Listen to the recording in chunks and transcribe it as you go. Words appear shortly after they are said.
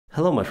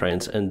Hello my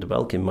friends and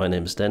welcome, my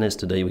name is Dennis.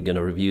 Today we're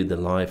gonna review the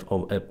life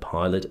of a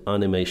pilot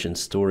animation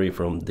story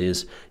from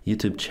this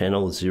YouTube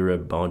channel, Zero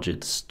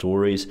Budget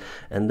Stories,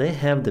 and they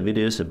have the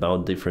videos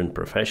about different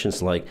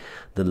professions like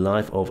the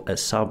life of a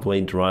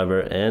subway driver,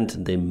 and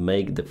they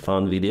make the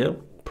fun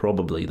video,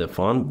 probably the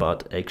fun,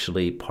 but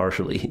actually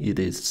partially it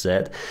is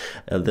sad,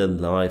 the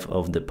life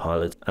of the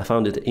pilot. I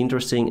found it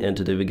interesting and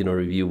today we're gonna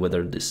review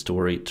whether this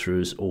story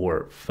true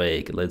or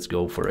fake. Let's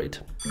go for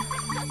it.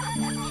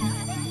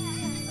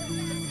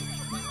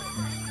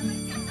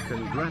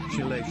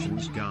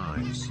 Congratulations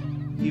guys,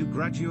 you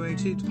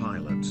graduated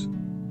pilot.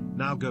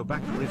 Now go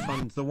back and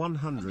refund the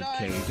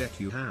 100k debt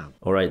you have.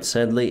 Alright,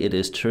 sadly it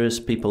is true,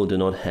 people do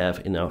not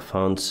have enough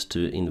funds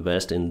to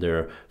invest in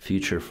their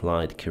future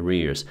flight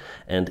careers,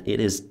 and it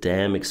is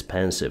damn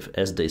expensive.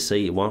 As they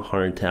say,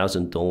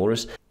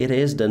 $100,000. It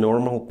is the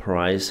normal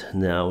price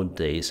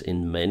nowadays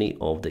in many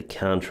of the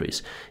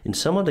countries. In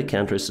some of the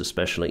countries,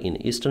 especially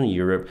in Eastern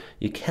Europe,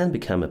 you can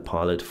become a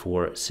pilot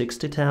for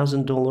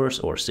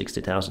 $60,000 or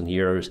 60,000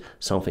 euros,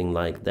 something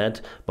like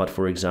that. But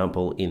for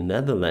example, in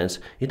Netherlands,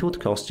 it would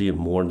cost you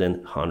more than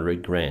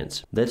 100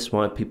 grand. That's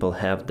why people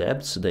have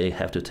debts. They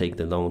have to take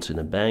the loans in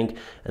a bank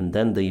and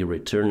then they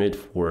return it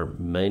for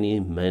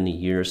many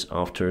years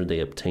after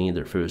they obtain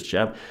their first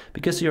job,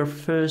 because your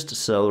first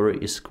salary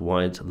is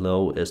quite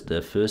low as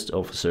the first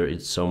officer in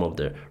some of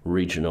the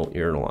regional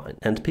airline.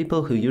 And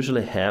people who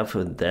usually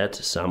have that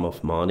sum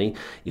of money,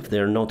 if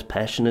they're not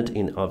passionate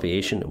in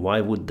aviation,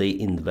 why would they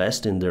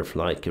invest in their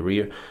flight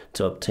career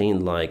to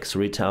obtain like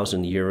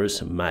 3,000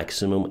 euros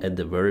maximum at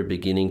the very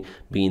beginning,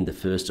 being the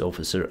first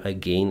officer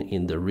again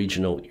in the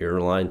regional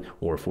airline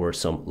or for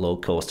some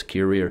low-cost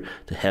carrier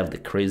to have the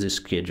crazy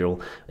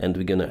schedule? And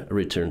we're gonna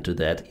return to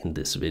that in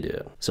this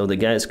video. So the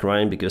guy is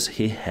crying because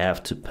he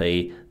have to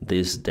pay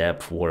this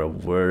debt for a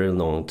very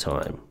long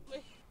time.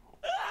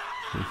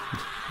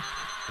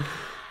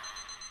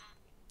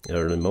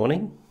 Early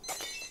morning.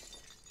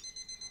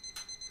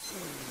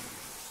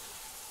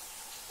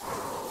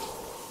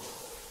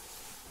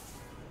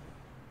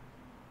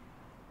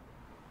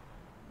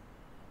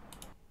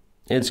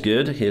 It's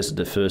good, he's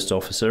the first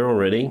officer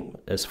already,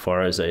 as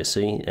far as I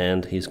see,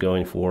 and he's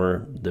going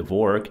for the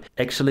work.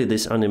 Actually,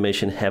 this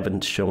animation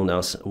haven't shown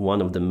us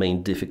one of the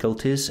main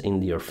difficulties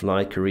in your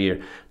flight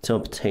career to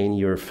obtain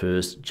your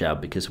first job,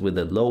 because with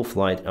the low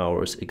flight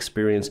hours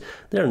experience,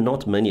 there are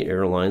not many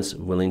airlines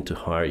willing to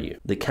hire you.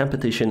 The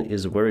competition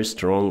is very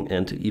strong,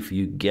 and if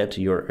you get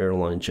your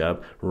airline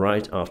job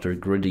right after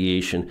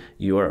graduation,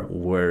 you are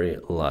very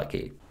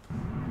lucky.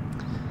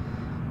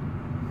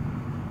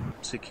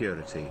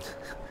 Security.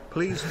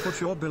 Please put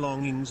your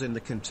belongings in the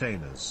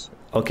containers.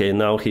 Okay,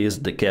 now he is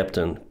the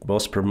captain.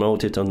 Was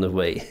promoted on the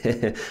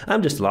way.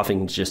 I'm just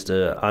laughing, it's just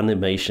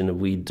animation.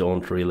 We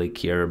don't really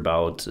care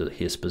about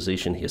his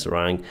position, his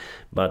rank,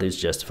 but it's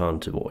just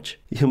fun to watch.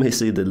 You may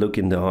see the look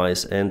in the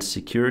eyes. And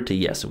security,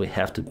 yes, we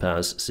have to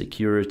pass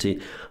security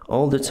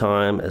all the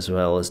time, as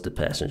well as the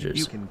passengers.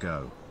 You can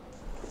go.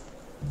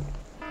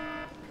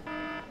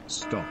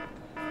 Stop.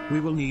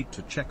 We will need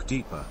to check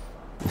deeper.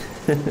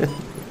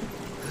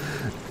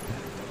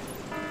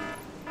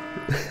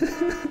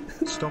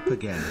 Stop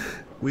again.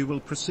 We will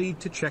proceed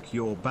to check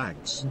your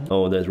bags.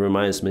 Oh, that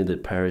reminds me, the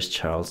Paris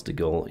Charles de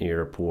Gaulle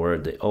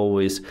airport, they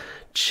always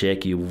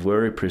check you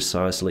very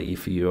precisely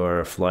if you are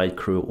a flight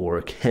crew or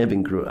a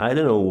cabin crew. I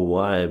don't know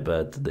why,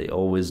 but they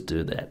always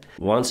do that.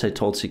 Once I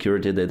told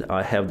security that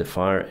I have the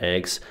fire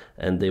axe,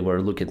 and they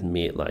were looking at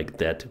me like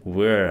that.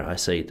 Where? I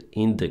said,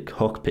 in the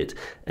cockpit.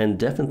 And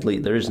definitely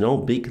there is no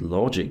big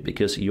logic,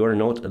 because you are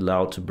not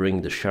allowed to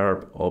bring the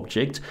sharp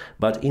object,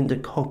 but in the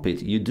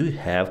cockpit you do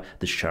have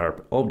the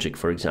sharp object,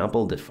 for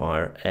example the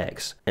fire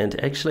axe.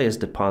 And actually, as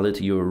the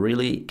pilot, you're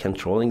really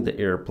controlling the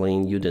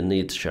airplane. You don't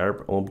need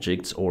sharp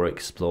objects or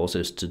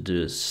explosives to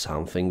do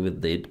something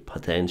with it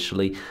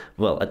potentially.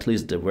 Well, at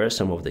least there were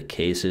some of the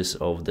cases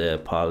of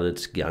the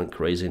pilots gone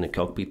crazy in the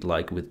cockpit,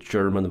 like with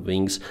German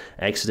wings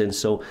accidents.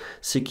 So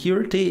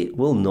security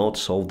will not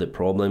solve the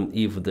problem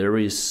if there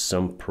is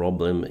some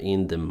problem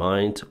in the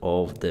mind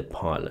of the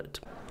pilot.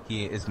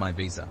 Here is my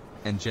visa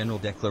and general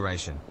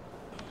declaration.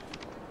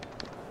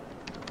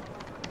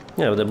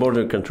 Yeah, the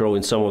border control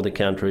in some of the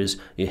countries,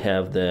 you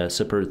have the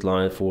separate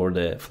line for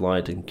the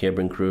flight and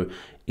cabin crew.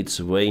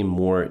 It's way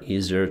more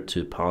easier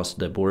to pass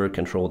the border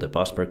control, the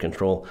passport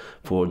control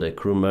for the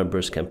crew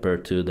members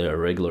compared to the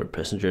regular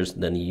passengers.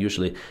 Then you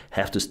usually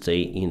have to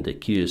stay in the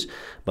queues.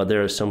 But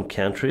there are some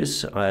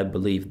countries, I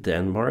believe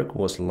Denmark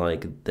was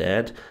like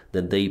that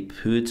they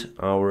put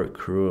our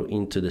crew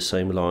into the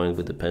same line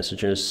with the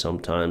passengers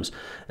sometimes.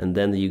 And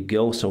then you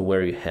go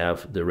somewhere, you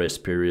have the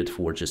rest period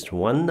for just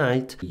one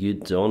night. You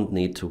don't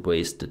need to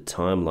waste the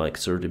time, like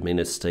 30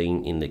 minutes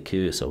staying in the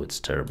queue, so it's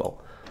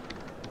terrible.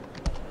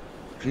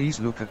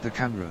 Please look at the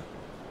camera.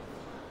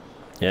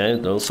 Yeah,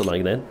 also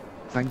like that.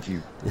 Thank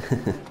you.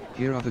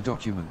 Here are the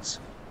documents.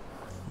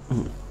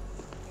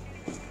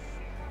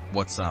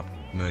 What's up,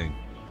 Moon?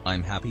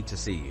 I'm happy to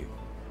see you.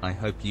 I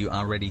hope you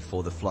are ready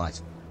for the flight.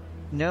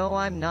 No,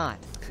 I'm not.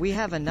 We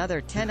have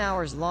another 10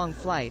 hours long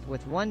flight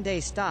with 1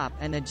 day stop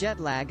and a jet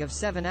lag of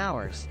 7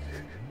 hours.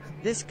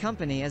 This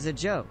company is a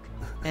joke.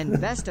 And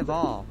best of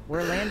all,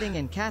 we're landing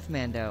in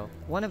Kathmandu,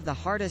 one of the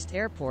hardest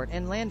airport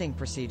and landing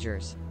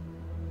procedures.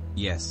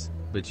 Yes,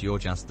 but you're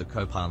just the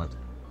co-pilot.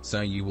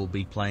 So you will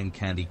be playing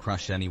Candy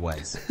Crush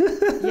anyways.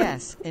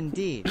 Yes,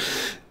 indeed.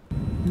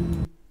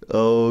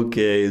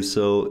 Okay,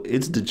 so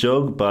it's the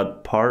joke,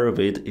 but part of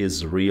it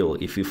is real.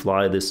 If you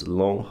fly this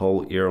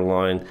long-haul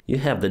airline, you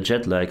have the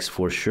jet lags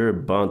for sure,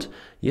 but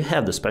you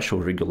have the special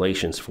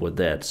regulations for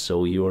that,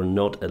 so you are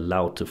not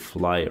allowed to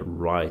fly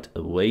right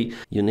away.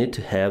 You need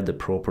to have the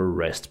proper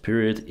rest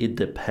period. It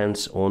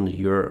depends on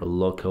your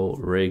local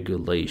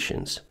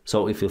regulations.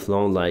 So if you've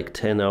flown like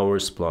 10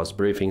 hours plus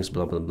briefings,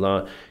 blah blah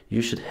blah,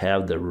 you should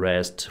have the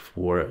rest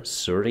for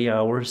 30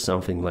 hours,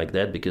 something like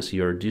that, because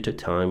your duty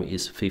time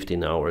is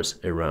 15 hours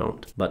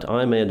around. But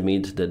I may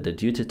admit that the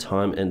duty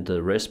time and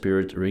the rest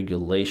period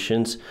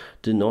regulations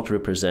do not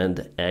represent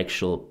the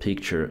actual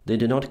picture. They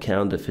do not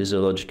count the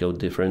physiological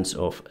difference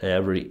of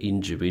every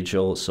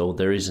individual, so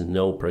there is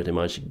no pretty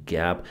much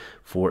gap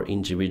for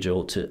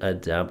individual to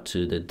adapt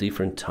to the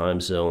different time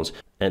zones.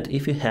 And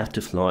if you have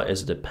to fly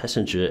as the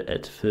passenger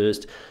at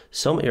first,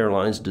 some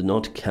airlines do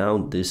not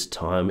count this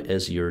time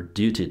as your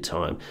duty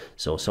time.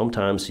 So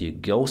sometimes you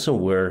go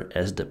somewhere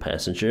as the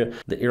passenger,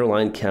 the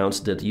airline counts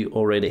that you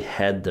already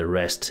had the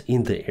rest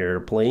in the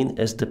airplane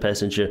as the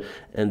passenger,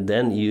 and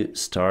then you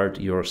start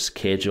your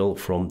schedule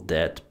from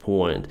that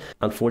point.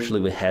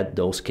 Unfortunately, we had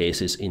those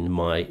cases in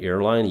my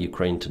airline,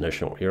 Ukraine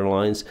International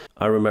Airlines.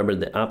 I remember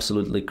the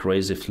absolutely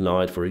crazy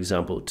flight, for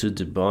example, to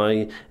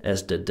Dubai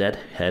as the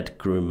deadhead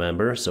crew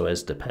member, so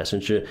as the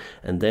passenger,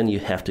 and then you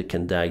have to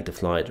conduct the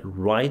flight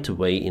right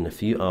away in a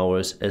few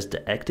hours as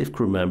the active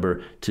crew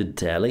member to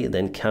Delhi,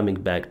 then coming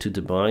back to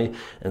Dubai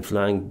and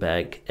flying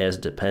back as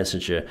the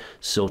passenger,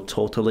 so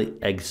totally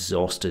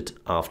exhausted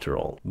after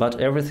all.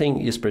 But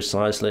everything is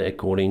precisely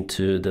according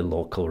to the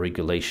local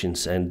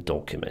regulations and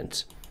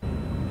documents.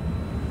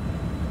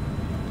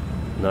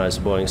 Nice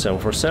Boeing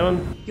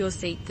 747. Your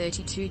seat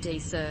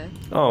 32D, sir.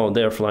 Oh,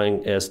 they're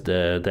flying as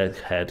the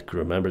deadhead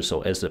crew member,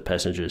 so as the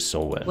passengers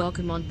somewhere.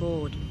 Welcome on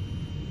board.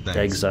 Thanks.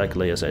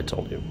 Exactly as I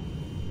told you.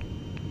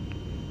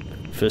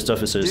 First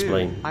officer is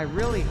playing. I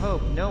really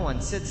hope no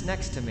one sits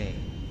next to me.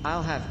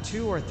 I'll have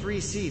 2 or 3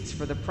 seats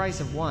for the price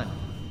of 1.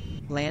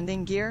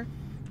 Landing gear?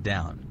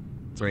 Down.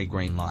 3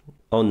 green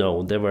Oh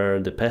no, they were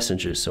the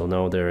passengers, so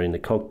now they're in the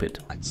cockpit.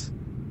 lights.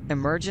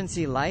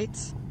 Emergency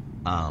lights?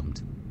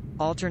 Armed.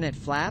 Alternate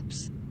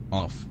flaps?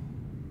 Off.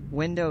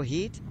 Window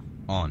heat?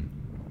 On.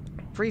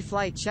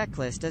 Pre-flight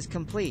checklist is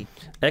complete.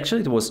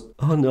 Actually, it was,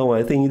 oh no,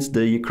 I think it's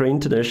the Ukraine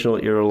International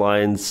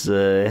Airlines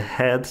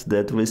hat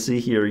that we see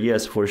here.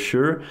 Yes, for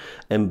sure.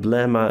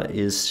 Emblema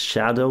is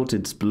shadowed,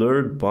 it's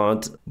blurred,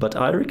 but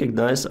I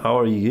recognize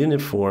our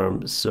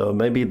uniform. So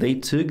maybe they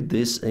took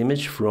this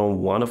image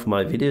from one of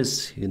my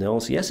videos, who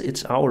knows? Yes,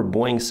 it's our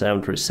Boeing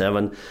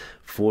 737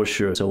 for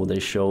sure. So they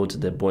showed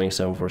the Boeing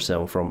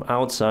 747 from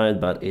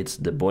outside, but it's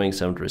the Boeing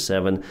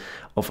 737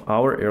 of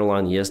our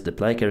airline. Yes, the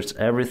placards,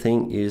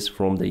 everything is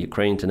from the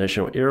Ukraine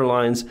International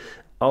Airlines.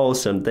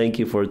 Awesome, thank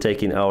you for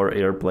taking our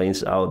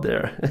airplanes out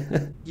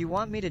there. You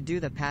want me to do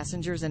the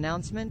passengers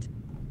announcement?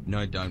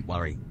 No, don't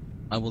worry.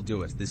 I will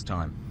do it this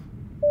time.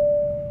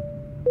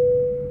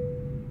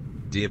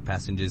 Dear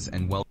passengers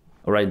and welcome.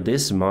 Alright,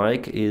 this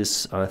mic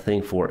is, I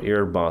think, for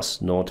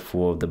Airbus, not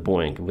for the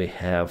Boeing. We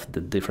have the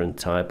different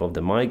type of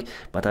the mic,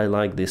 but I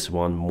like this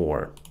one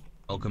more.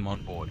 Welcome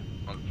on board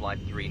on flight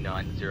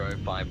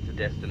 3905 to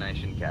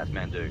destination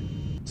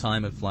Kathmandu.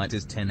 Time of flight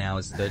is 10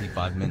 hours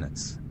 35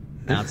 minutes.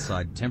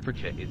 Outside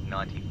temperature is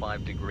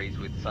 95 degrees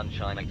with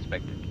sunshine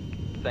expected.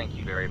 Thank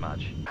you very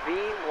much.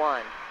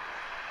 V1.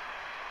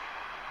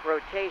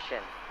 Rotation.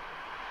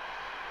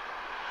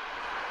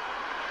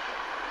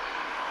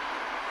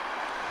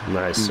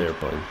 Nice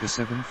airplane. The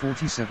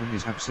 747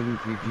 is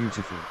absolutely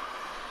beautiful.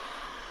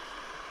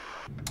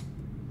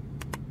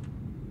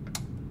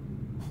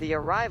 The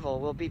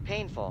arrival will be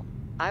painful.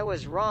 I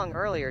was wrong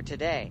earlier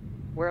today.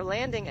 We're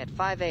landing at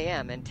 5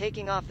 a.m. and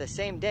taking off the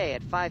same day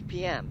at 5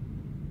 p.m.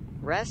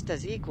 Rest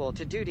is equal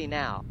to duty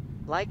now,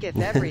 like if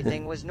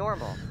everything was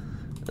normal.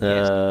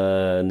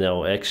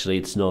 No, actually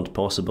it's not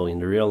possible in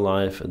real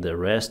life. The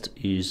rest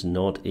is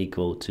not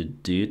equal to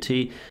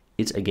duty.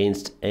 It's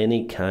against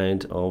any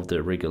kind of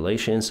the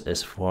regulations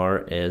as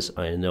far as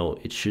I know.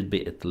 It should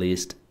be at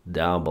least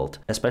doubled,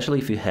 especially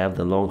if you have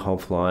the long haul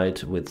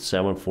flight with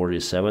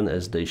 747,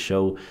 as they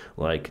show,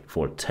 like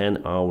for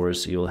 10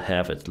 hours you'll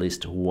have at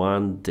least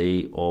 1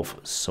 day off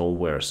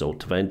somewhere, so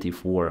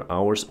 24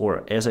 hours,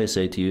 or as I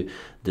say to you,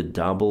 the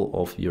double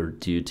of your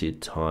duty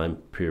time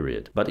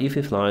period. But if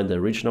you fly the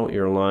regional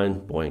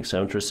airline, Boeing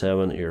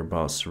 737,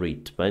 Airbus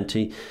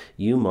 320,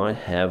 you might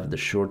have the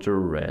shorter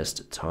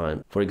rest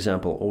time. For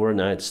example,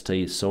 overnight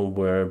stay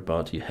somewhere,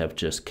 but you have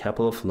just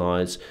couple of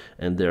flights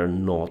and they're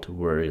not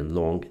very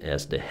long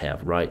as they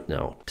have right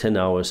now. 10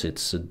 hours,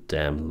 it's a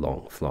damn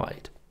long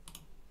flight.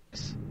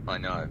 Yes, I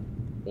know.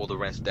 All the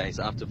rest days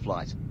after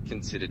flight,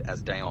 considered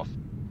as day off.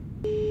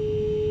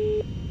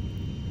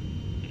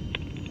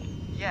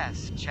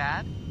 Yes,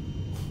 Chad?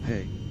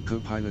 Hey,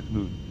 co-pilot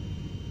Moon.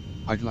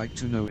 I'd like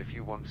to know if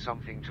you want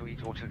something to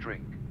eat or to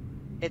drink.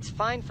 It's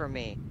fine for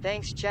me,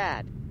 thanks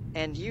Chad.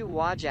 And you,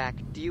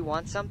 Wajak, do you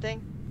want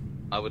something?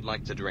 I would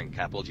like to drink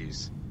apple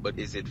juice, but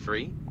is it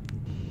free?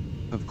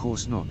 Of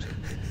course not.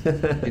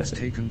 It's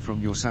taken from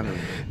your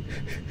salary.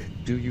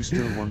 Do you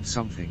still want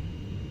something?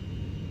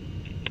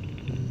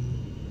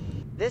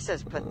 This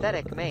is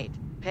pathetic, mate.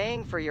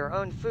 Paying for your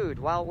own food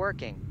while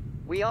working.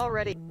 We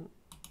already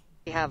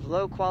have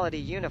low-quality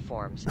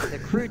uniforms, the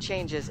crew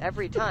changes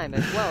every time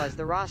as well as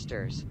the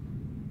rosters.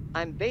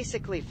 I'm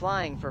basically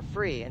flying for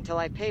free until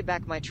I pay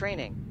back my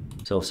training.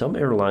 So some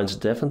airlines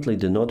definitely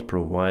do not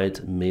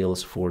provide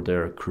meals for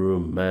their crew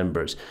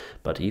members,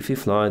 but if you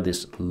fly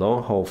this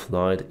long-haul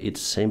flight,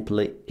 it's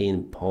simply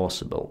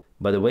impossible.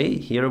 By the way,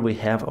 here we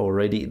have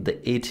already the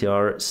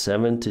ATR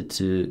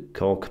 72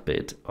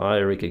 cockpit. I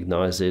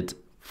recognize it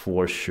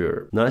for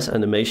sure. Nice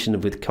animation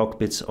with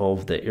cockpits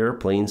of the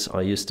airplanes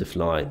I used to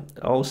fly.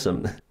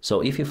 Awesome.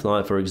 So if you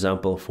fly, for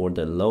example, for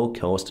the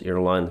low-cost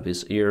airline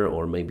Wizz Air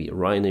or maybe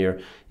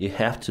Ryanair, you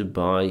have to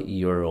buy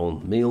your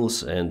own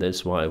meals, and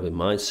that's why we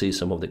might see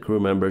some of the crew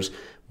members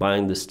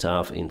buying the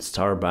stuff in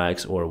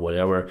Starbucks or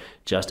whatever,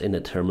 just in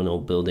the terminal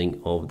building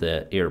of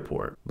the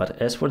airport.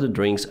 But as for the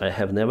drinks, I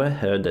have never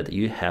heard that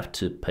you have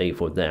to pay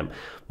for them.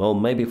 Well,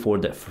 maybe for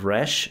the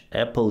fresh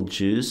apple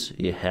juice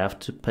you have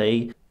to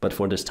pay, but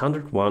for the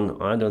standard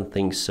one, I don't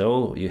think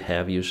so. You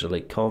have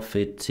usually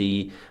coffee,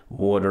 tea,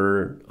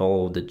 water,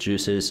 all the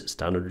juices,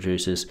 standard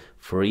juices,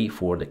 free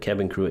for the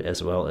cabin crew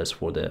as well as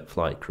for the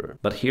flight crew.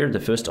 But here the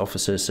first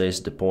officer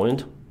says the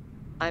point.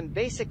 I'm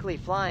basically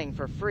flying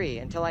for free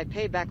until I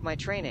pay back my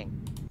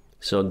training.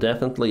 So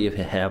definitely if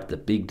you have the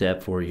big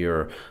debt for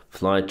your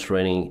flight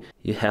training,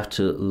 you have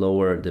to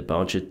lower the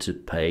budget to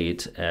pay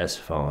it as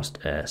fast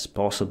as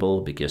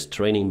possible, because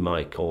training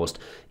might cost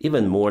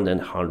even more than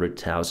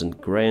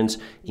 100,000 grand,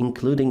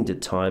 including the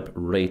type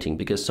rating,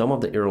 because some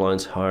of the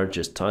airlines hire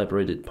just type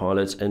rated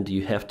pilots and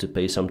you have to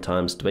pay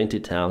sometimes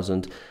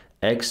 20,000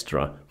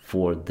 extra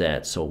for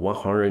that. So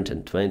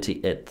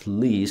 120 at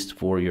least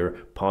for your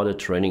pilot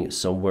training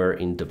somewhere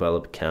in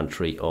developed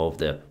country of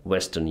the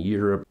Western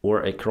Europe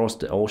or across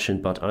the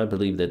ocean. But I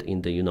believe that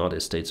in the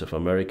United States of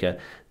America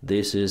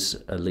this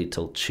is a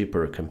little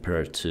cheaper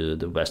compared to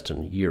the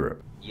Western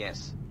Europe.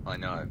 Yes, I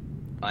know.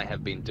 I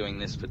have been doing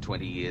this for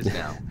 20 years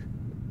now.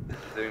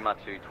 Zuma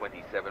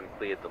 227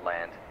 cleared the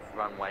land.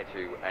 Runway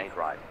 28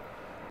 right.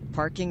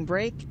 Parking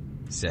brake?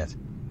 Set.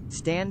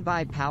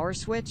 Standby power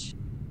switch?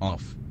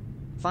 Off.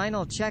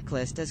 Final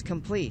checklist is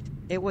complete.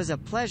 It was a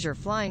pleasure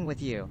flying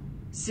with you.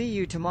 See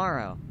you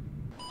tomorrow.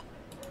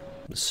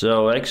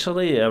 So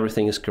actually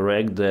everything is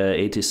correct, the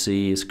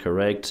ATC is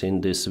correct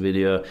in this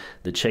video,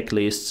 the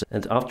checklists,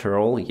 and after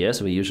all,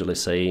 yes, we usually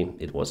say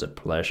it was a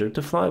pleasure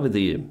to fly with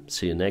you.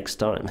 See you next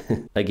time.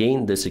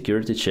 Again, the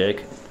security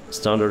check,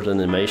 standard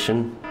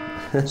animation.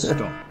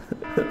 Stop.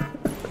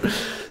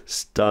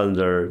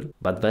 Standard.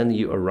 But when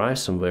you arrive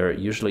somewhere,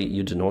 usually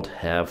you do not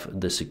have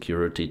the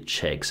security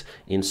checks.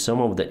 In some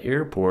of the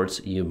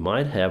airports you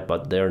might have,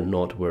 but they're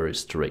not very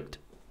strict.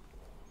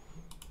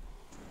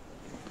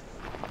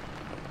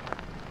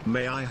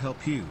 May I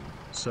help you,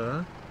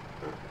 sir?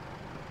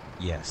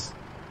 Yes.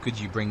 Could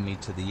you bring me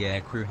to the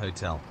aircrew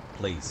hotel,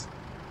 please?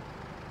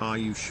 Are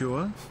you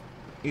sure?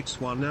 It's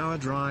 1 hour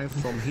drive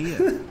from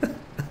here.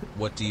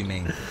 What do you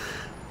mean?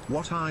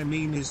 What I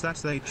mean is that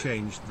they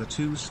changed the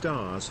 2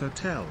 stars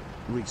hotel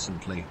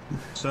recently.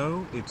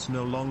 So it's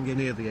no longer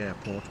near the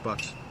airport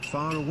but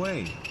far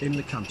away in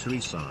the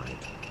countryside.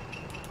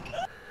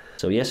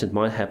 So yes, it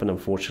might happen.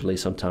 Unfortunately,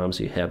 sometimes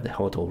you have the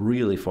hotel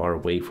really far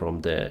away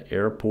from the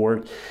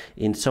airport.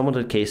 In some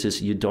other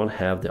cases, you don't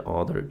have the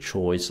other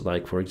choice.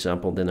 Like for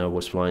example, then I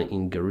was flying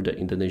in Garuda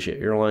Indonesia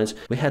Airlines.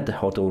 We had the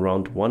hotel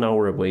around 1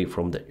 hour away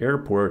from the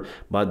airport,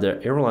 but the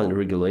airline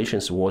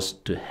regulations was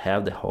to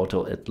have the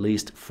hotel at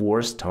least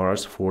 4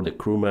 stars for the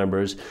crew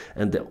members,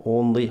 and the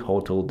only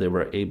hotel they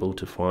were able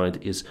to find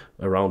is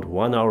around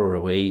 1 hour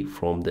away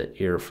from the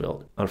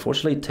airfield.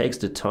 Unfortunately, it takes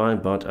the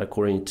time, but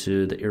according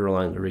to the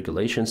airline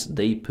regulations,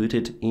 they put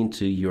it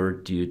into your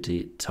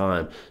duty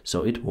time,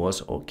 so it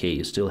was okay.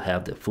 You still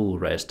have the full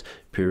rest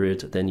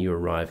period, then you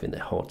arrive in the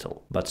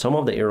hotel. But some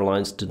of the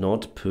airlines do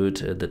not put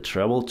the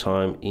travel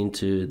time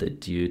into the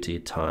duty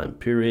time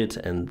period,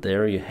 and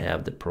there you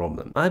have the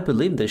problem. I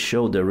believe they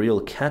show the real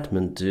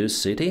Kathmandu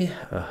city.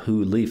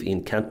 Who live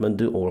in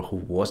Kathmandu or who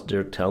was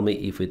there, tell me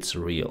if it's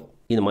real.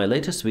 In my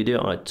latest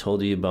video, I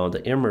told you about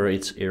the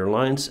Emirates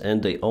Airlines,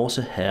 and they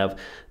also have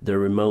the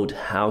remote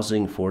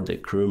housing for the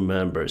crew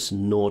members,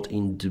 not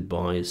in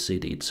Dubai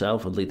city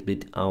itself, a little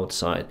bit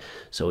outside.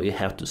 So you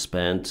have to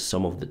spend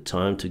some of the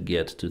time to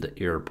get to the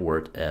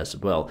airport as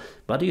well.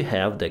 But you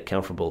have the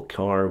comfortable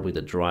car with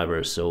the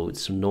driver, so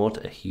it's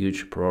not a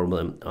huge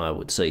problem, I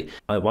would say.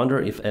 I wonder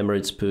if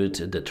Emirates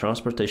put the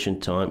transportation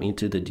time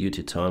into the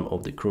duty time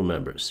of the crew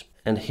members.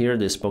 And here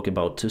they spoke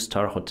about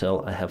 2-star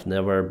hotel. I have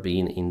never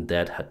been in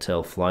that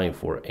hotel flying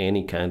for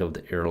any kind of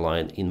the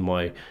airline in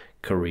my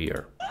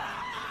career.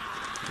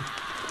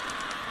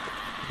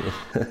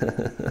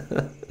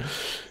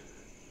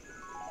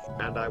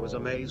 And I was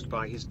amazed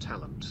by his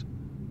talent.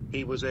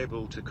 He was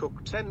able to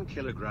cook 10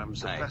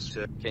 kilograms of Hey,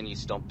 pasta. can you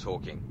stop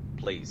talking,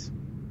 please?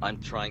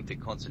 I'm trying to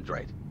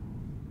concentrate.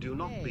 Do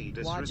not be Hey,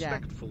 Wajak,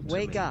 disrespectful to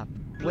wake me. up.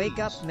 Wake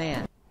up, Please.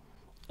 man.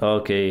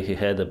 Okay, he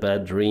had a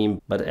bad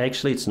dream, but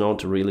actually it's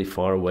not really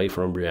far away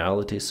from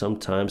reality.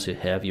 Sometimes you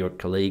have your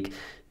colleague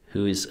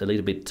who is a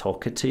little bit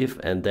talkative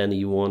and then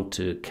you want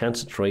to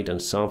concentrate on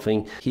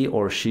something. He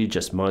or she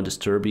just might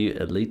disturb you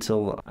a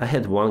little. I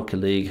had one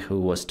colleague who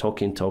was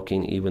talking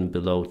even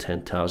below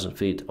 10,000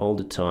 feet all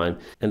the time,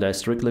 and I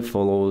strictly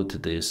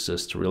followed this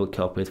sterile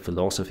cockpit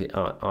philosophy.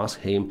 I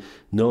asked him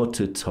not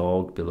to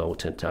talk below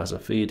 10,000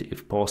 feet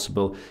if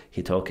possible.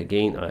 He talked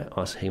again, I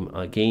asked him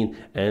again,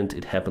 and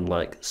it happened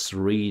like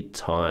 3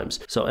 times.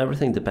 So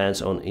everything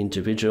depends on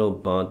individual,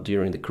 but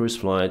during the cruise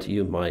flight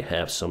you might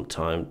have some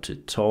time to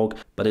talk,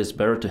 but it's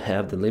better to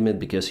have the limit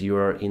because you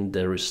are in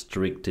the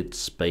restricted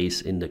space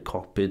in the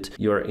cockpit.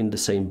 You are in the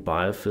same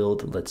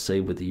biofield, let's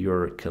say, with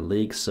your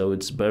colleagues, so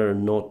it's better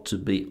not to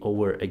be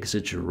over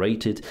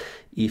exaggerated.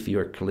 If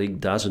your colleague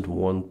doesn't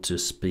want to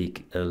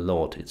speak a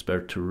lot, it's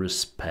better to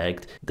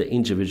respect the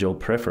individual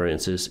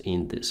preferences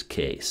in this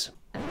case.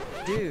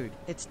 Dude,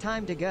 it's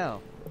time to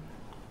go.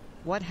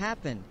 What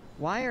happened?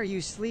 Why are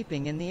you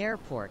sleeping in the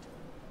airport?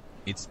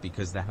 It's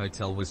because the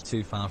hotel was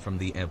too far from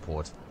the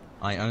airport.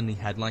 I only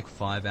had like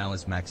 5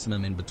 hours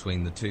maximum in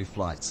between the 2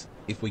 flights,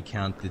 if we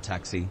count the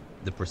taxi,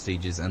 the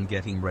procedures and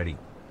getting ready.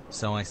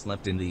 So I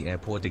slept in the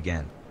airport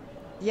again.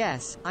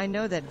 Yes, I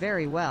know that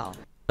very well.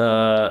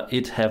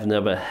 It have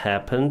never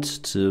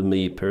happened to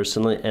me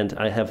personally, and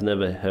I have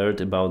never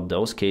heard about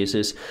those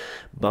cases,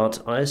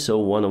 but I saw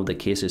one of the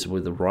cases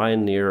with the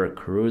Ryanair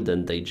crew,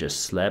 then they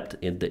just slept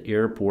in the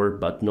airport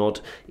but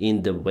not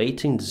in the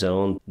waiting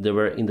zone. They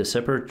were in the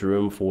separate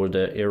room for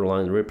the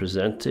airline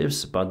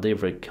representatives, but they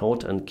were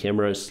caught on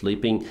camera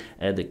sleeping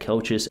at the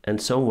coaches,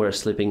 and some were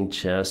sleeping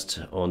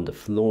just on the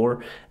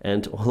floor,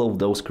 and all of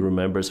those crew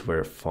members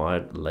were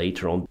fired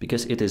later on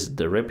because it is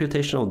the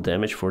reputational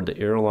damage for the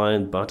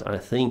airline. But I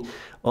think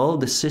all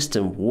the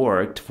system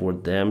worked for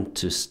them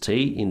to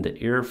stay in the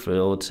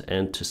airfield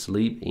and to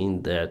sleep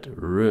in that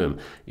room.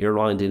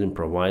 Airline didn't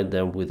provide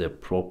them with a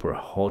proper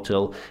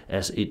hotel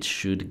as it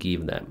should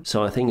give them.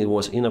 So I think it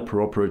was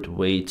inappropriate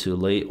way to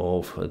lay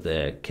off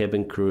the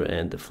cabin crew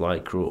and the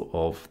flight crew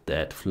of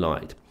that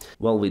flight.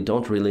 Well, we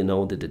don't really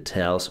know the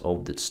details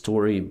of the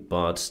story,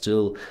 but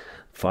still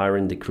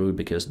firing the crew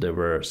because they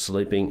were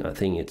sleeping, I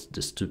think it's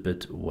the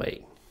stupid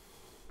way.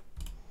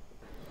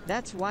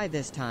 That's why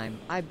this time,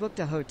 I booked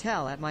a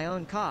hotel at my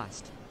own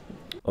cost.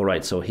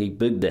 Alright, so he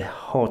booked the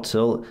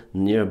hotel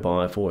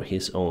nearby for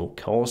his own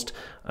cost.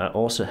 I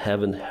also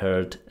haven't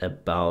heard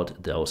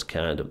about those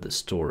kind of the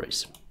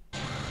stories.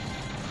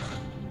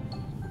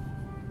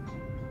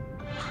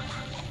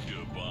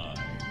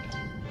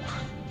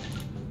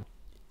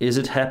 Is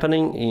it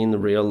happening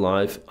in real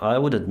life? I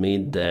would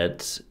admit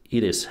that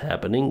it is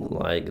happening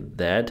like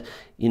that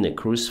in a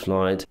cruise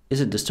flight.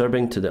 Is it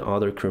disturbing to the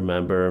other crew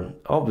member?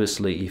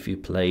 Obviously, if you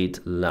play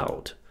it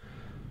loud.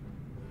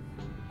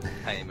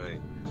 Hey Moo,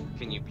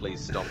 can you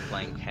please stop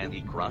playing Candy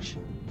Crush?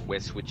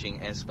 We're switching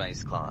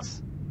airspace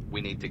class.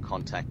 We need to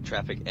contact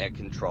traffic air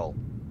control.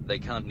 They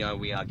can't know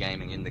we are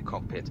gaming in the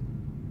cockpit.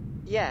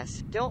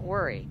 Yes, don't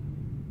worry.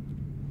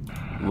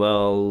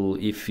 Well,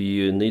 if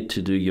you need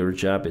to do your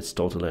job, it's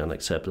totally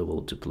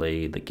unacceptable to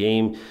play the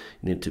game. You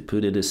need to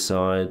put it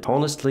aside.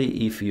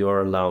 Honestly, if you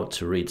are allowed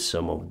to read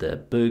some of the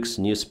books,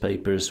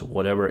 newspapers,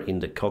 whatever in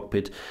the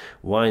cockpit,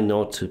 why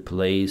not to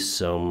play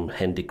some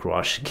Candy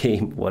Crush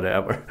game,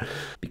 whatever?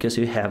 Because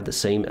you have the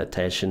same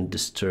attention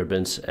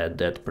disturbance at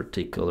that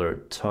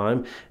particular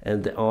time,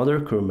 and the other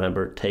crew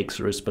member takes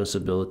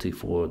responsibility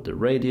for the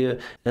radio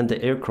and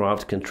the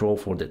aircraft control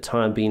for the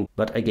time being.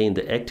 But again,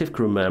 the active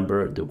crew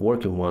member, the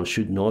working one,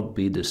 should not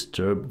be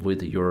disturbed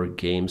with your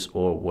games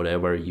or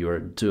whatever you are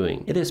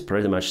doing. It is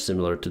pretty much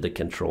similar to the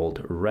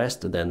controlled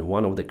rest. Then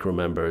one of the crew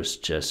members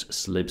just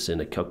sleeps in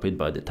the cockpit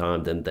by the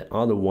time then the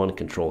other one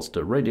controls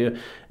the radio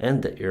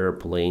and the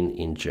airplane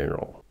in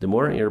general. The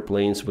modern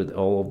airplanes with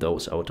all of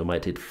those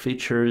automated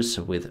features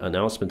with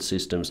announcement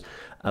systems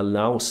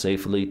allow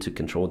safely to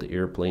control the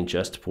airplane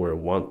just for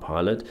one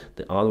pilot.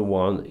 The other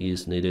one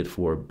is needed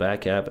for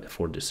backup,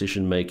 for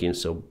decision making.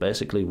 So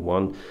basically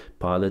one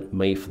pilot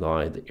may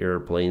fly the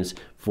airplanes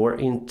for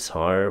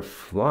entire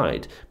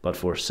flight. But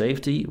for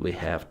safety, we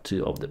have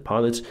 2 of the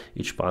pilots.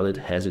 Each pilot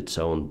has its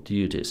own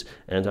duties.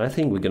 And I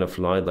think we're gonna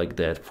fly like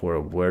that for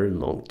a very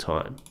long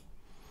time.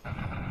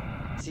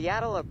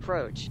 Seattle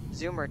approach,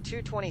 Zoomer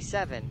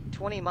 227,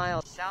 20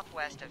 miles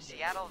southwest of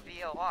Seattle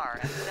VOR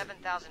at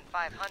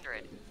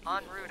 7,500,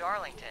 en route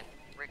Arlington.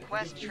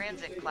 Request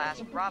transit class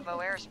Bravo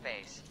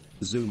airspace.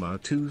 Zoomer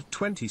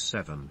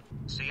 227.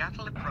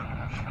 Seattle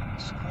approach.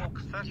 Squawk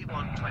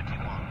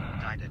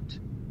 3121. Guided.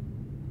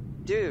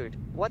 Dude,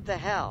 what the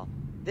hell?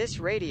 This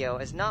radio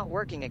is not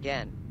working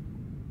again.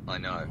 I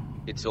know,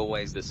 it's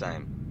always the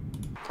same.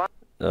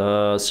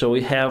 So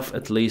we have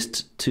at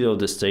least 2 of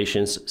the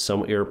stations.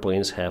 Some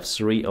airplanes have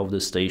 3 of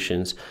the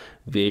stations.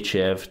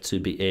 VHF to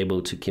be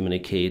able to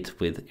communicate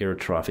with air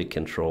traffic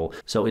control.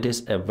 So it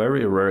is a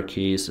very rare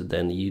case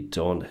then you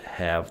don't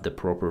have the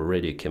proper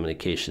radio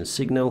communication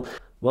signal.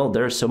 Well,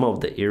 there are some of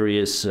the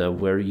areas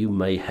where you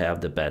may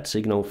have the bad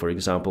signal, for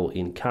example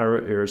in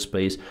Cairo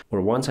airspace, or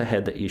once I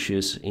had the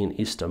issues in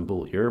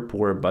Istanbul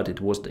airport, but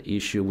it was the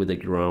issue with the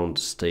ground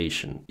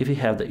station. If you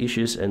have the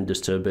issues and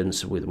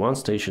disturbance with one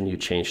station, you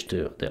change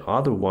to the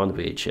other one,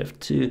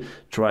 VHF2,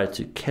 try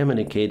to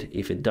communicate.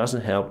 If it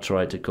doesn't help,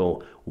 try to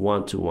call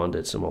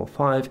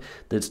 121.5,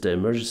 that's the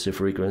emergency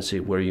frequency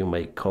where you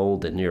may call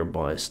the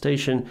nearby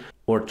station,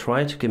 or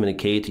try to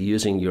communicate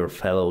using your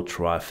fellow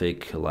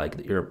traffic like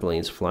the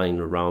airplanes flying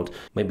around.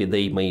 Maybe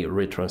they may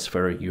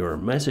retransfer your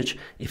message.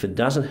 If it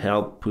doesn't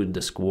help, put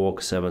the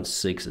squawk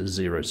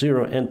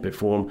 7600 and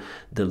perform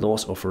the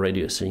loss of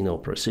radio signal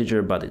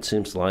procedure, but it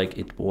seems like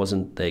it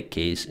wasn't the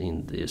case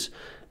in this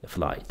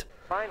flight.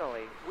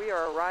 Finally, we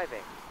are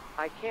arriving.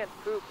 I can't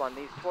poop on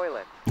these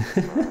toilets.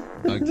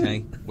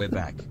 Okay, we're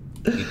back.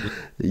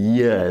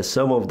 Yeah,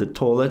 some of the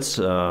toilets,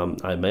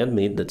 I may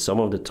admit that some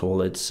of the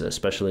toilets,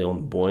 especially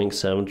on Boeing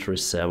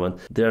 737,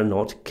 they're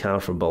not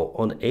comfortable.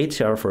 On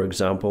ATR, for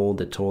example,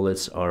 the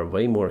toilets are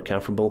way more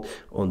comfortable.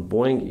 On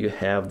Boeing, you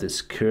have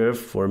this curve.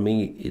 For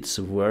me, it's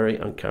very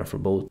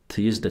uncomfortable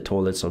to use the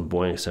toilets on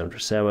Boeing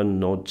 737,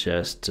 not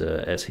just,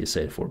 as he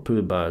said, for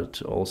poo, but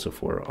also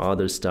for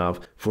other stuff.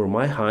 For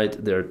my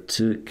height, they're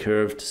too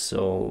curved,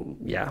 so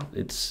yeah,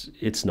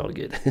 it's not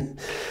good.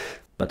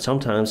 But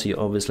sometimes you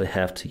obviously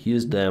have to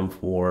use them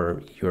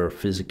for your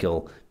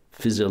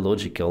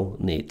physiological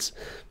needs.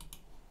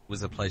 It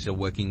was a pleasure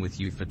working with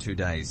you for 2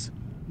 days.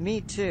 Me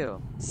too.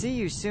 See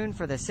you soon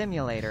for the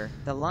simulator,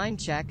 the line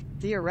check,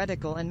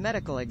 theoretical and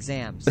medical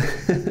exams.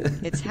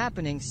 It's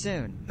happening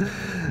soon.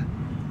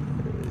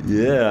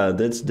 Yeah,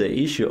 that's the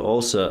issue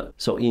also.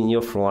 So in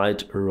your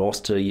flight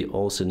roster, you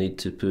also need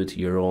to put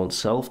your own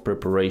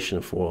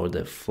self-preparation for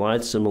the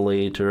flight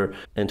simulator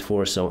and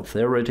for some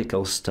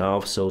theoretical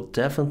stuff. So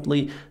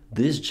definitely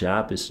this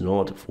job is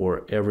not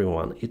for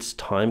everyone. It's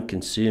time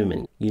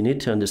consuming. You need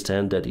to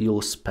understand that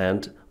you'll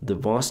spend the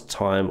vast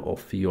time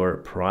of your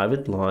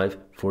private life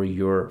for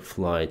your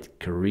flight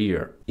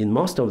career. In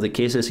most of the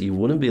cases, you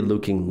wouldn't be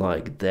looking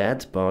like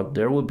that, but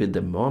there will be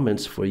the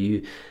moments for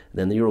you,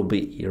 then you will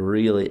be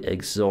really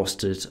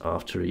exhausted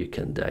after you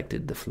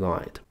conducted the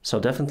flight. So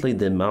definitely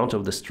the amount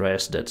of the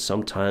stress that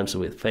sometimes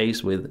we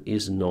face with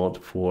is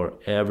not for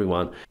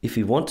everyone. If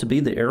you want to be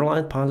the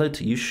airline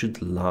pilot, you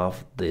should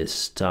love this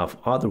stuff,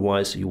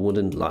 otherwise you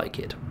wouldn't like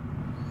it.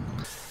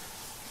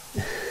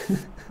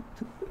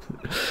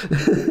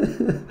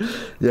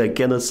 Yeah, I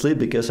cannot sleep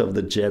because of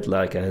the jet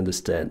lag, I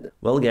understand.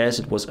 Well guys,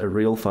 it was a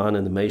real fun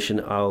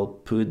animation. I'll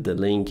put the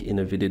link in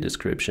the video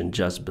description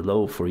just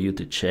below for you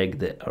to check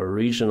the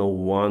original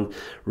one.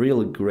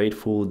 Really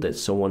grateful that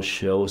someone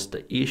shows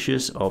the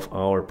issues of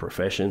our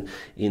profession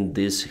in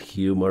this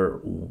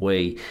humor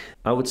way.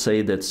 I would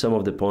say that some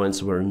of the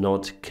points were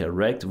not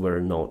correct,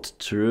 were not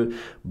true,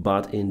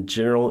 but in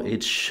general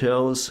it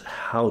shows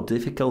how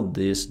difficult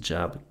this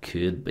job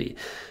could be.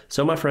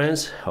 So my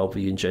friends, hope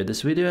you enjoyed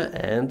this video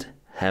and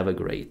have a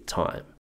great time.